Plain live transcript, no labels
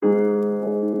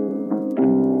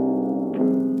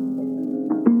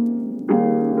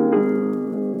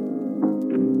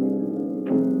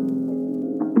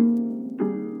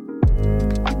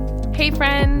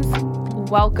friends.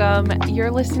 Welcome. You're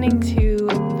listening to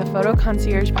the Photo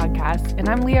Concierge podcast, and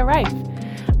I'm Leah Reif.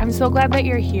 I'm so glad that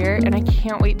you're here, and I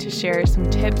can't wait to share some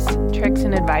tips, tricks,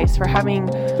 and advice for having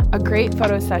a great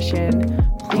photo session,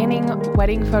 planning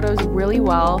wedding photos really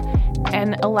well,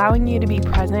 and allowing you to be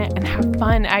present and have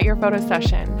fun at your photo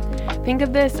session. Think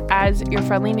of this as your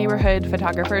friendly neighborhood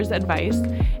photographer's advice,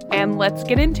 and let's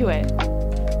get into it.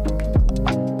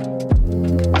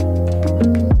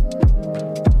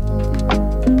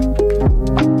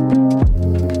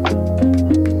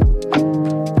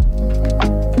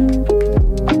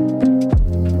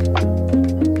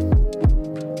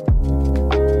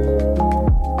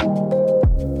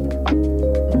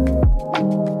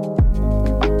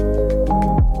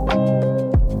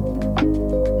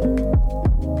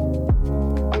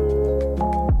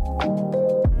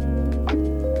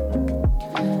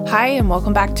 Hi, and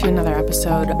welcome back to another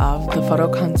episode of the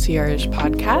Photo Concierge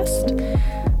podcast.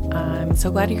 I'm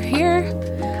so glad you're here.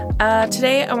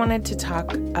 Today, I wanted to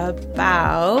talk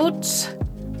about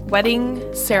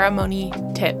wedding ceremony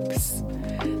tips.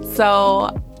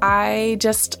 So I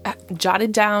just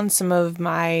jotted down some of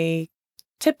my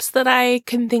tips that I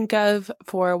can think of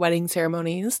for wedding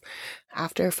ceremonies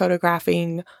after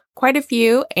photographing quite a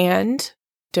few and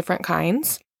different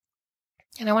kinds.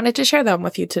 And I wanted to share them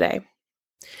with you today.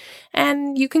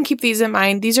 And you can keep these in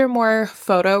mind. These are more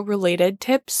photo-related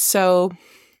tips. So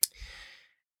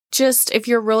just if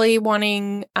you're really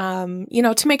wanting,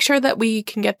 to make sure that we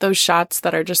can get those shots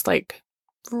that are just like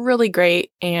really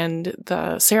great and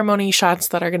the ceremony shots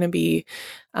that are going to be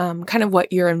kind of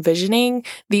what you're envisioning,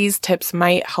 these tips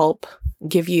might help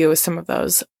give you some of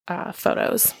those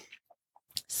photos.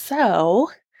 So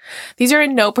these are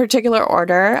in no particular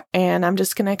order, and I'm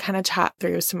just going to kind of chat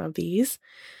through some of these.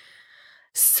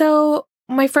 So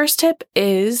my first tip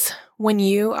is when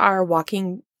you are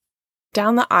walking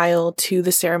down the aisle to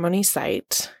the ceremony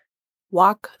site,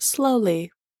 walk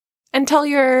slowly and tell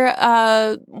your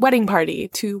wedding party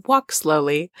to walk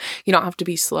slowly. You don't have to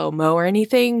be slow-mo or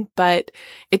anything, but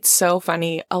it's so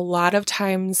funny. A lot of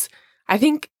times, I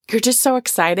think you're just so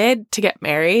excited to get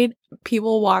married.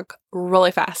 People walk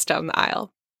really fast down the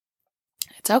aisle.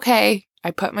 It's okay.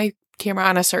 I put my camera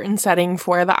on a certain setting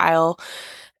for the aisle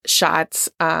shots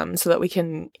so that we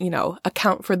can,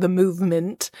 account for the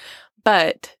movement.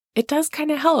 But it does kind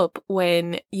of help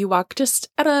when you walk just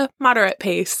at a moderate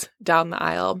pace down the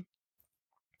aisle.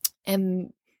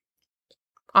 And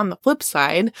on the flip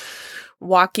side,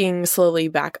 walking slowly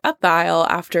back up the aisle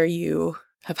after you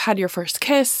have had your first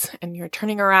kiss and you're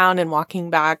turning around and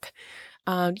walking back,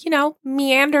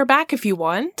 meander back if you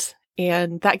want.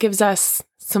 And that gives us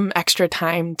some extra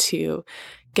time to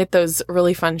get those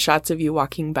really fun shots of you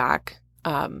walking back.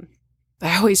 I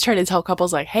always try to tell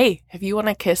couples like, hey, if you want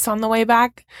to kiss on the way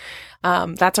back,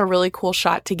 that's a really cool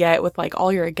shot to get with like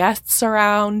all your guests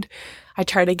around. I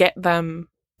try to get them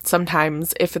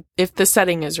sometimes, if the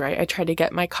setting is right, I try to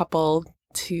get my couple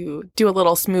to do a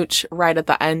little smooch right at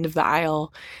the end of the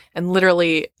aisle. And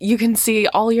literally you can see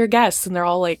all your guests and they're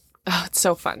all like, oh, it's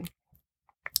so fun.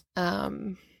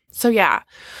 So yeah,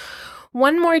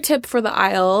 one more tip for the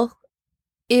aisle.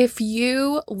 If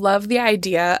you love the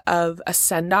idea of a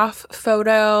send-off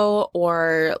photo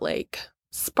or like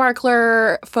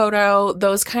sparkler photo,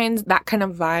 that kind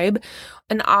of vibe,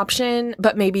 an option,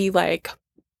 but maybe like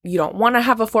you don't want to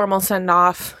have a formal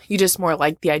send-off, you just more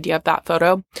like the idea of that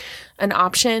photo, an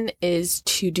option is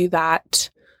to do that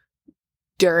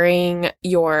during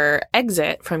your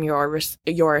exit from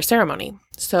your ceremony.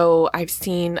 So I've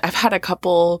had a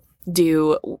couple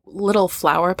do little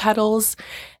flower petals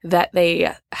that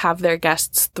they have their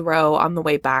guests throw on the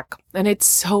way back. And it's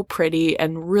so pretty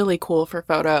and really cool for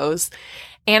photos.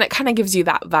 And it kind of gives you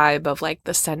that vibe of like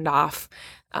the send off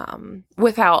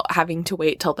without having to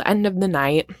wait till the end of the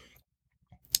night.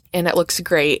 And it looks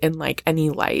great in like any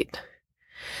light.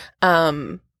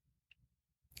 I've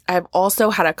also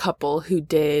had a couple who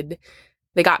they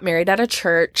got married at a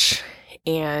church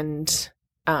and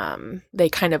they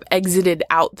kind of exited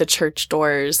out the church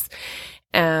doors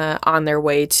on their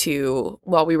way to,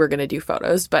 we were going to do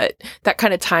photos, but that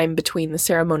kind of time between the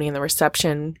ceremony and the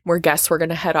reception where guests were going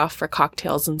to head off for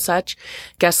cocktails and such,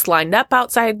 guests lined up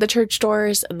outside the church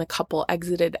doors and the couple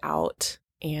exited out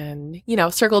and,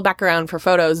 circled back around for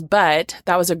photos. But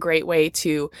that was a great way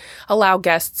to allow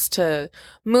guests to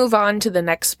move on to the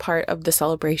next part of the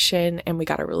celebration. And we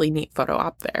got a really neat photo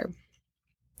op there.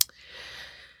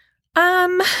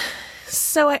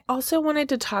 So I also wanted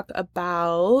to talk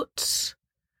about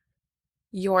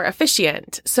your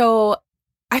officiant. So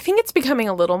I think it's becoming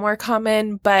a little more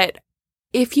common, but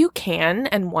if you can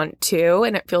and want to,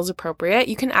 and it feels appropriate,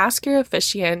 you can ask your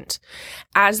officiant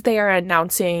as they are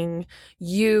announcing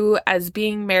you as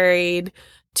being married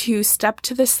to step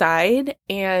to the side,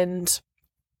 and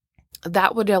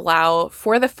that would allow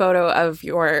for the photo of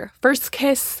your first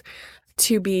kiss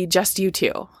to be just you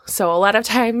two. So a lot of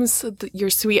times your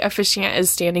sweet officiant is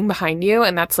standing behind you,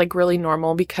 and that's like really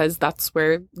normal because that's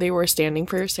where they were standing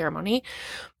for your ceremony.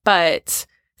 But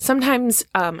sometimes,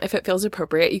 if it feels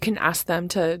appropriate, you can ask them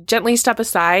to gently step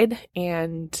aside,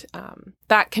 and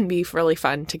that can be really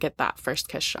fun to get that first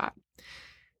kiss shot.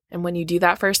 And when you do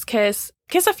that first kiss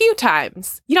a few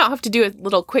times. You don't have to do a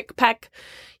little quick peck.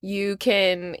 You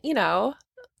can,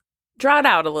 draw it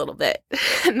out a little bit,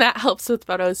 and that helps with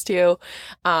photos too.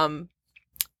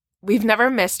 We've never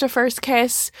missed a first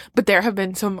kiss, but there have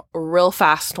been some real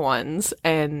fast ones,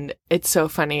 and it's so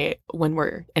funny when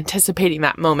we're anticipating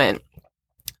that moment.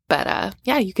 But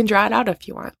yeah, you can draw it out if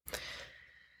you want.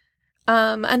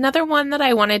 Another one that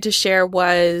I wanted to share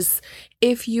was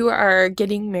if you are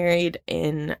getting married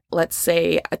in, let's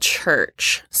say, a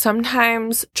church.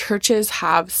 Sometimes churches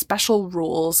have special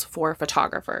rules for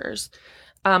photographers.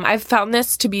 I've found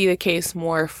this to be the case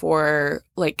more for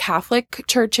like Catholic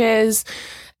churches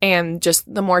and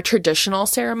just the more traditional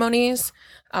ceremonies.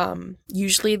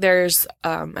 Usually there's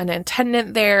an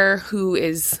attendant there who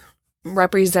is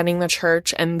representing the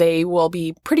church, and they will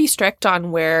be pretty strict on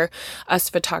where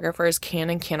us photographers can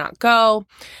and cannot go,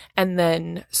 and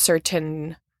then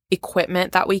certain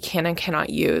equipment that we can and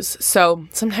cannot use. So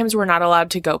sometimes we're not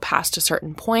allowed to go past a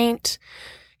certain point,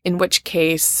 in which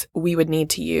case we would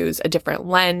need to use a different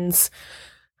lens.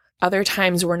 Other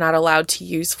times we're not allowed to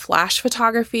use flash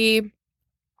photography,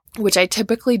 which I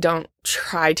typically don't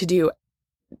try to do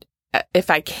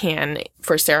if I can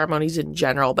for ceremonies in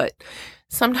general, but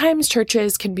sometimes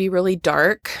churches can be really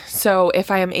dark. So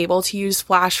if I am able to use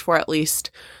flash for at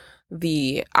least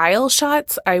the aisle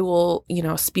shots, I will,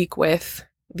 speak with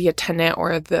the attendant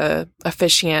or the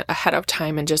officiant ahead of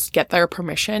time and just get their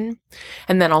permission,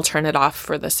 and then I'll turn it off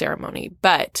for the ceremony.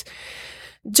 But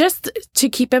just to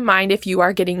keep in mind, if you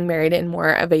are getting married in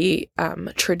more of a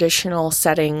traditional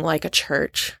setting like a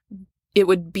church, it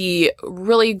would be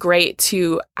really great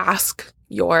to ask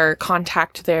your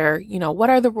contact there, what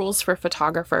are the rules for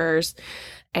photographers,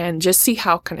 and just see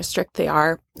how kind of strict they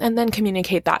are, and then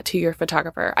communicate that to your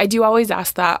photographer. I do always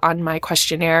ask that on my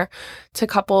questionnaire to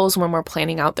couples when we're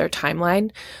planning out their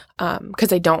timeline,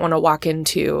 because I don't want to walk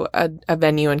into a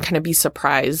venue and kind of be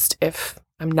surprised if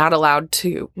I'm not allowed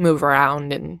to move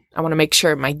around, and I want to make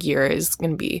sure my gear is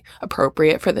going to be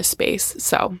appropriate for the space.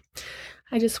 So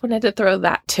I just wanted to throw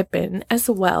that tip in as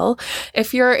well.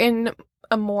 If you're in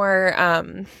a more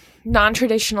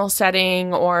non-traditional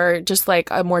setting or just like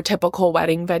a more typical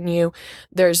wedding venue,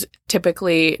 there's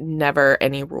typically never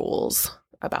any rules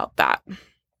about that.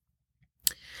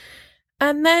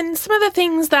 And then some of the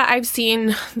things that I've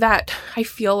seen that I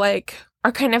feel like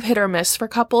are kind of hit or miss for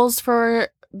couples for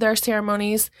their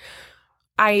ceremonies.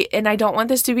 I don't want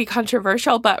this to be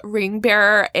controversial, but ring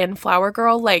bearer and flower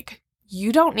girl,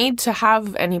 you don't need to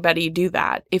have anybody do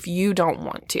that if you don't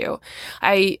want to.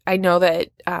 I know that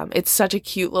it's such a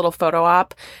cute little photo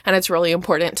op, and it's really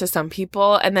important to some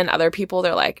people, and then other people,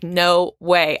 they're like, no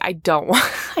way, I don't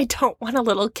want a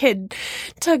little kid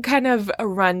to kind of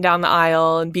run down the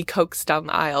aisle and be coaxed down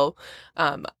the aisle.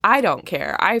 I don't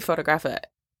care. I photograph it,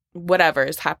 whatever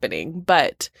is happening,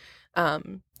 but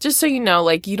just so you know,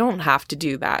 you don't have to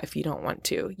do that if you don't want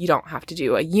to. You don't have to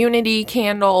do a unity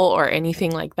candle or anything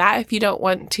like that if you don't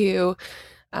want to.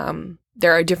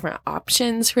 There are different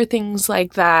options for things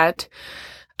like that.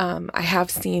 I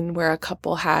have seen where a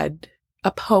couple had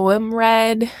a poem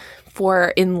read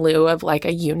in lieu of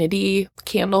a unity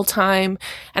candle time,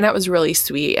 and that was really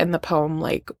sweet. And the poem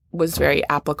was very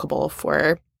applicable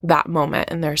for that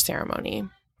moment in their ceremony.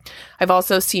 I've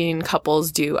also seen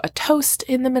couples do a toast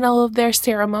in the middle of their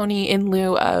ceremony in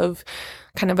lieu of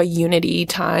kind of a unity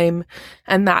time,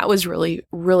 and that was really,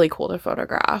 really cool to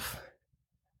photograph.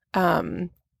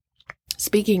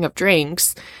 Speaking of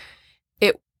drinks,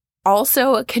 it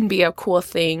also can be a cool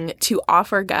thing to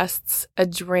offer guests a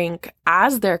drink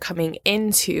as they're coming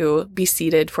in to be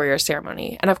seated for your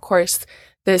ceremony. And of course,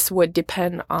 this would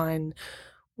depend on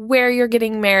where you're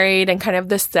getting married and kind of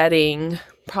the setting.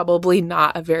 Probably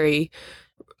not a very,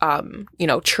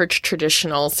 church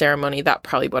traditional ceremony. That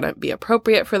probably wouldn't be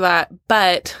appropriate for that.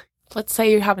 But let's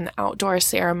say you have an outdoor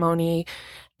ceremony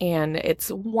and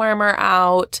it's warmer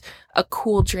out. A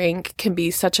cool drink can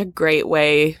be such a great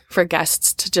way for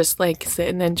guests to just sit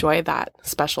and enjoy that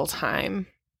special time.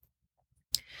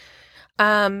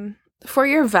 For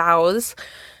your vows,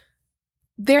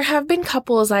 there have been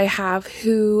couples I have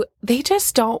who they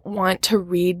just don't want to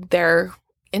read their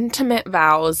intimate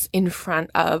vows in front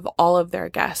of all of their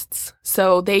guests.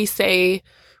 So they say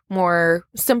more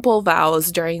simple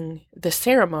vows during the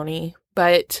ceremony,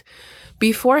 but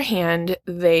beforehand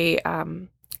they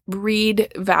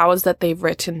read vows that they've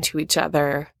written to each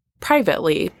other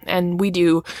privately. And we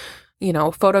do,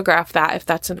 photograph that if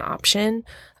that's an option.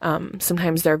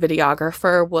 Sometimes their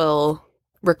videographer will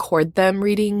record them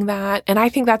reading that. And I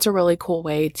think that's a really cool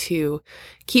way to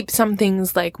keep some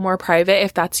things like more private.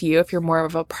 If that's you, if you're more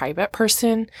of a private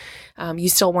person, you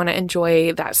still want to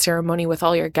enjoy that ceremony with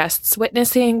all your guests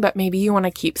witnessing, but maybe you want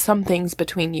to keep some things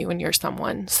between you and your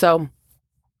someone. So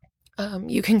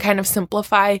you can kind of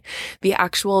simplify the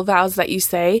actual vows that you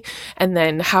say and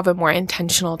then have a more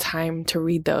intentional time to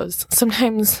read those.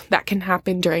 Sometimes that can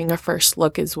happen during a first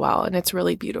look as well, and it's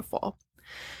really beautiful.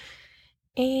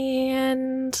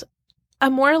 And a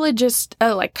more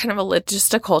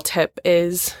logistical tip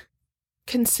is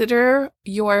consider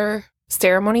your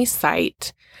ceremony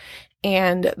site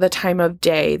and the time of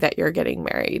day that you're getting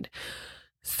married.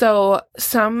 So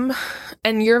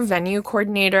your venue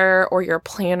coordinator or your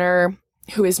planner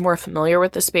who is more familiar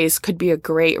with the space could be a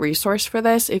great resource for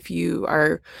this if you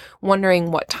are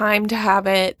wondering what time to have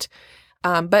it.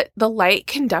 But the light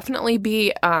can definitely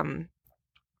be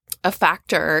a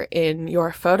factor in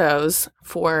your photos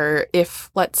for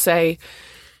if, let's say,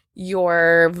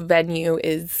 your venue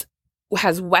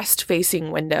has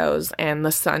west-facing windows and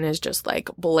the sun is just like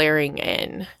blaring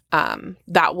in.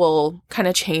 That will kind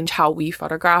of change how we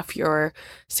photograph your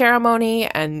ceremony,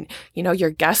 and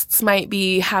your guests might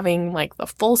be having like the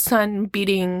full sun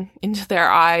beating into their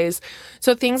eyes.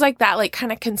 So things like that, like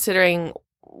kind of considering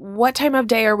what time of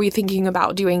day are we thinking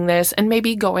about doing this, and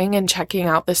maybe going and checking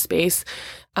out the space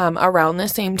around the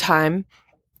same time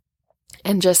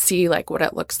and just see like what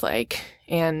it looks like.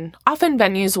 And often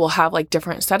venues will have like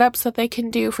different setups that they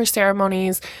can do for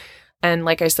ceremonies. And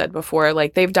like I said before,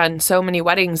 like they've done so many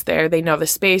weddings there. They know the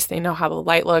space, they know how the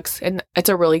light looks. And it's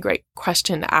a really great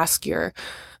question to ask your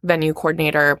venue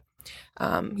coordinator.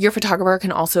 Your photographer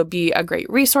can also be a great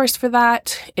resource for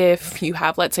that. If you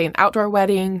have, let's say, an outdoor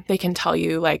wedding, they can tell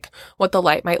you like what the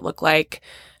light might look like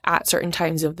at certain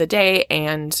times of the day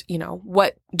and,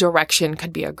 what direction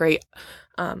could be a great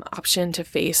option to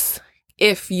face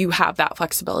if you have that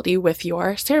flexibility with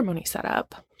your ceremony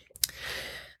setup.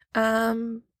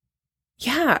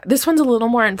 Yeah, this one's a little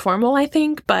more informal, I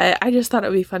think, but I just thought it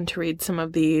would be fun to read some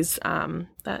of these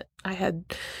that I had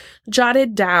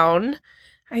jotted down.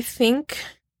 I think,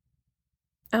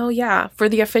 for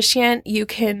the officiant, you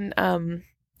can,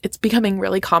 it's becoming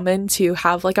really common to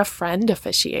have like a friend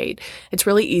officiate. It's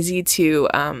really easy to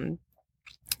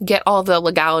get all the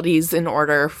legalities in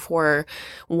order for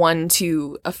one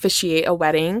to officiate a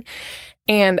wedding.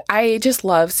 And I just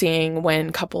love seeing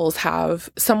when couples have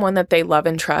someone that they love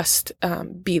and trust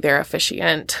be their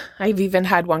officiant. I've even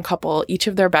had one couple, each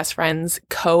of their best friends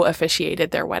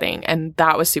co-officiated their wedding, and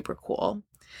that was super cool.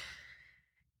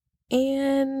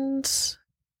 And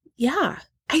yeah,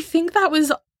 I think that was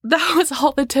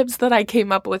all the tips that I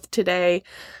came up with today.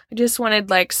 I just wanted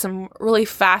like some really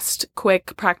fast,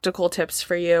 quick, practical tips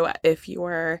for you if you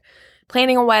are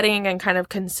planning a wedding and kind of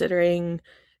considering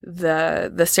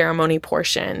the ceremony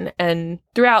portion. And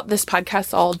throughout this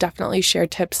podcast, I'll definitely share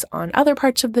tips on other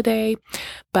parts of the day,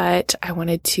 but I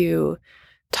wanted to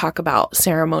talk about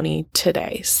ceremony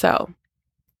today. So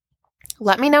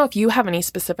let me know if you have any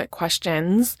specific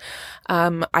questions.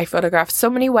 I photographed so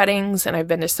many weddings and I've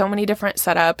been to so many different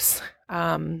setups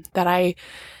that I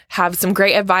have some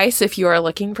great advice. If you are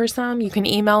looking for some, you can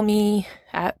email me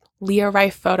at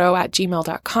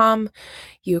leahrifephoto@gmail.com.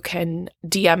 You can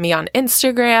DM me on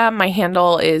Instagram. My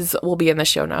handle will be in the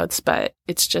show notes, but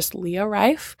it's just Leah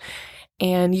Rife.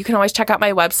 And you can always check out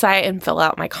my website and fill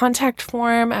out my contact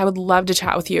form. I would love to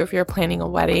chat with you if you're planning a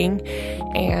wedding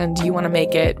and you want to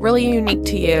make it really unique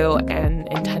to you and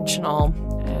intentional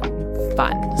and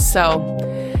fun. So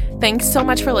thanks so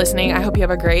much for listening. I hope you have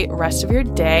a great rest of your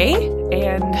day,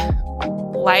 and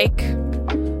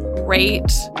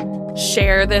rate,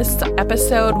 share this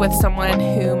episode with someone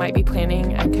who might be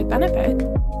planning and could benefit.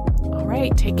 All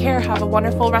right, take care. Have a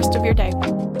wonderful rest of your day.